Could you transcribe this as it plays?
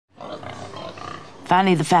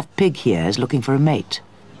Fanny the fat pig here is looking for a mate.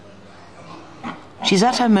 She's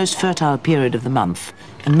at her most fertile period of the month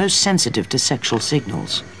and most sensitive to sexual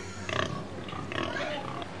signals.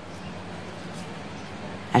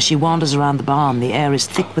 As she wanders around the barn, the air is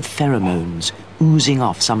thick with pheromones, oozing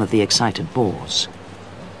off some of the excited boars.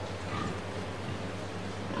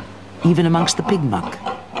 Even amongst the pig muck,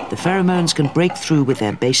 the pheromones can break through with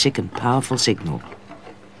their basic and powerful signal.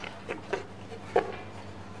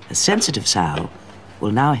 A sensitive sow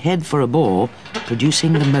will now head for a boar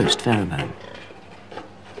producing the most pheromone.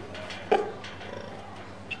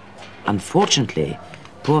 Unfortunately,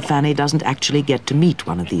 poor Fanny doesn't actually get to meet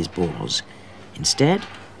one of these boars. Instead,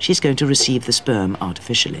 she's going to receive the sperm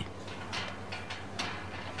artificially.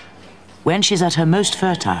 When she's at her most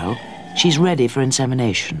fertile, she's ready for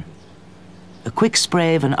insemination. A quick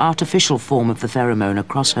spray of an artificial form of the pheromone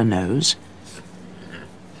across her nose,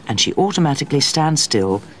 and she automatically stands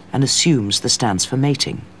still and assumes the stance for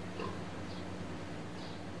mating.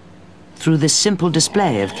 Through this simple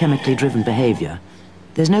display of chemically driven behavior,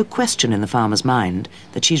 there's no question in the farmer's mind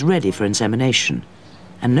that she's ready for insemination,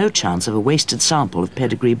 and no chance of a wasted sample of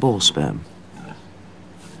pedigree boar sperm.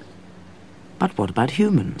 But what about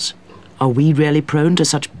humans? Are we really prone to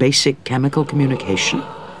such basic chemical communication?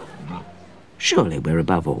 Surely we're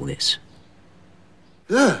above all this.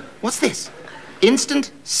 Ugh, what's this?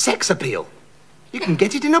 Instant sex appeal. You can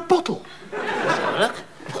get it in a bottle.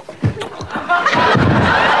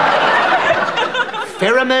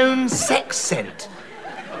 Pheromone sex scent.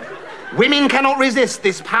 Women cannot resist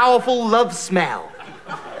this powerful love smell.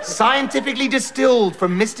 Scientifically distilled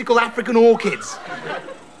from mystical African orchids.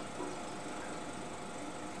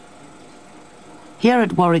 Here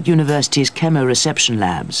at Warwick University's chemoreception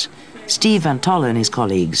labs, Steve Van Tolle and his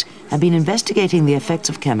colleagues have been investigating the effects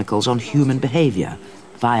of chemicals on human behavior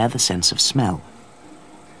via the sense of smell.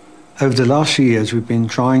 Over the last few years, we've been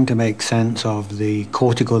trying to make sense of the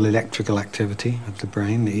cortical electrical activity of the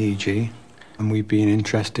brain, the EEG, and we've been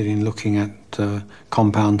interested in looking at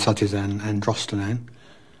compounds such as androstenone,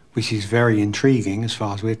 which is very intriguing as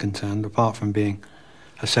far as we're concerned. Apart from being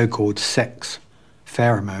a so-called sex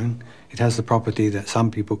pheromone, it has the property that some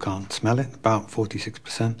people can't smell it, about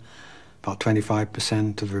 46%, about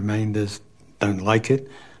 25% of the remainders don't like it,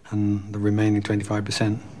 and the remaining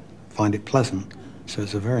 25% find it pleasant. So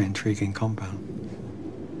it's a very intriguing compound.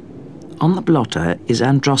 On the blotter is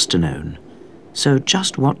androstenone. So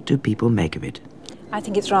just what do people make of it? I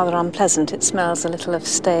think it's rather unpleasant. It smells a little of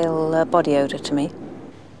stale body odour to me.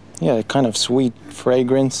 Yeah, kind of sweet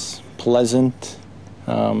fragrance, pleasant.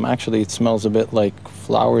 Actually, it smells a bit like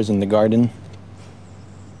flowers in the garden.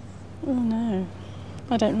 Oh no,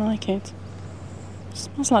 I don't like it. It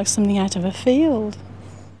smells like something out of a field.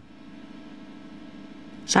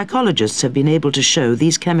 Psychologists have been able to show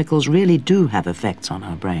these chemicals really do have effects on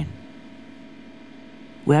our brain.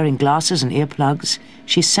 Wearing glasses and earplugs,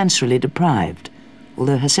 she's sensorily deprived,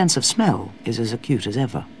 although her sense of smell is as acute as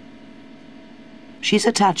ever. She's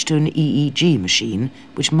attached to an EEG machine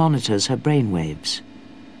which monitors her brain waves.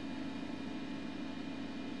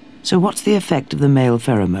 So what's the effect of the male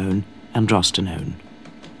pheromone, androstenone?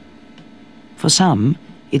 For some,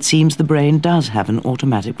 it seems the brain does have an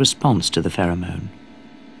automatic response to the pheromone.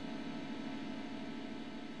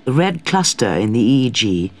 The red cluster in the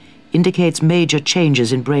EEG indicates major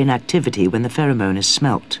changes in brain activity when the pheromone is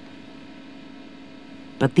smelt.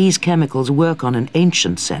 But these chemicals work on an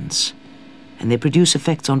ancient sense, and they produce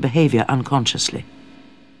effects on behavior unconsciously.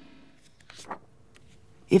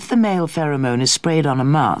 If the male pheromone is sprayed on a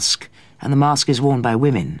mask, and the mask is worn by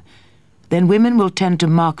women, then women will tend to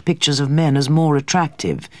mark pictures of men as more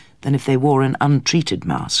attractive than if they wore an untreated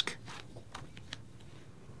mask.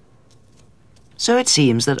 So it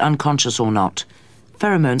seems that, unconscious or not,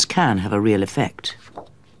 pheromones can have a real effect.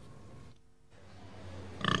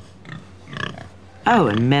 Oh,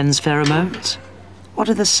 and men's pheromones? What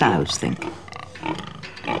do the sows think?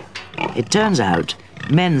 It turns out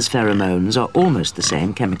men's pheromones are almost the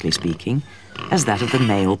same, chemically speaking, as that of the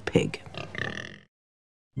male pig.